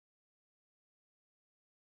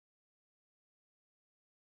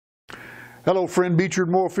Hello friend, Beechard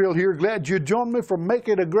Moorefield here. Glad you joined me for Make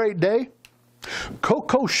It a Great Day.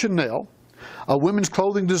 Coco Chanel, a women's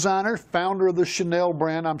clothing designer, founder of the Chanel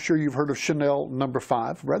brand. I'm sure you've heard of Chanel No.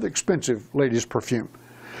 5, rather expensive ladies' perfume.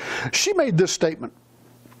 She made this statement: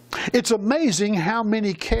 "It's amazing how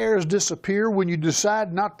many cares disappear when you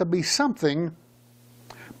decide not to be something,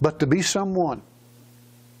 but to be someone."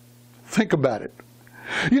 Think about it.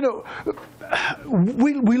 You know,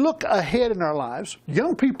 we look ahead in our lives,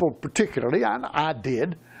 young people particularly. I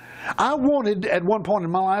did. I wanted, at one point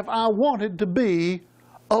in my life, I wanted to be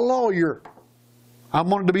a lawyer. I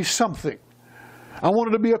wanted to be something. I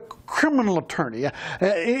wanted to be a criminal attorney.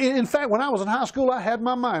 In fact, when I was in high school, I had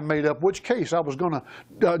my mind made up which case I was going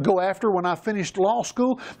to go after when I finished law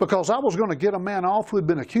school, because I was going to get a man off who had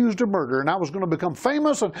been accused of murder, and I was going to become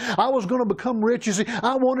famous, and I was going to become rich. You see,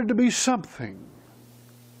 I wanted to be something.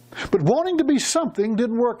 But wanting to be something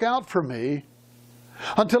didn't work out for me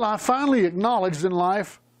until I finally acknowledged in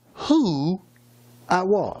life who I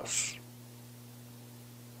was.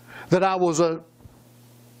 That I was a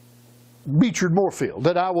Beechard Moorefield,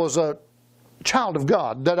 that I was a child of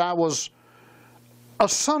God, that I was a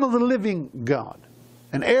son of the living God,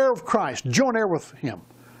 an heir of Christ, joint heir with Him,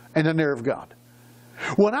 and an heir of God.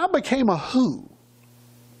 When I became a who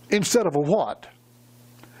instead of a what,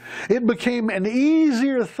 it became an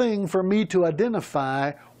easier thing for me to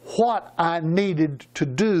identify what I needed to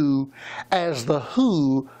do as the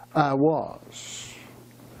who I was.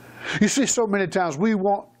 You see, so many times we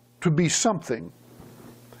want to be something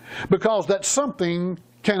because that something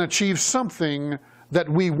can achieve something that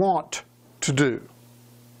we want to do.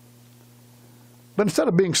 But instead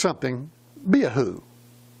of being something, be a who.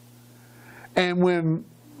 And when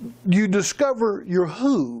you discover your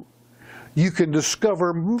who, you can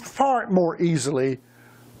discover far more easily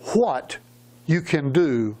what you can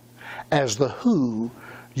do as the who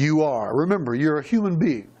you are. Remember, you're a human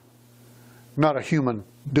being, not a human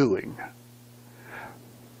doing.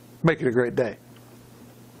 Make it a great day.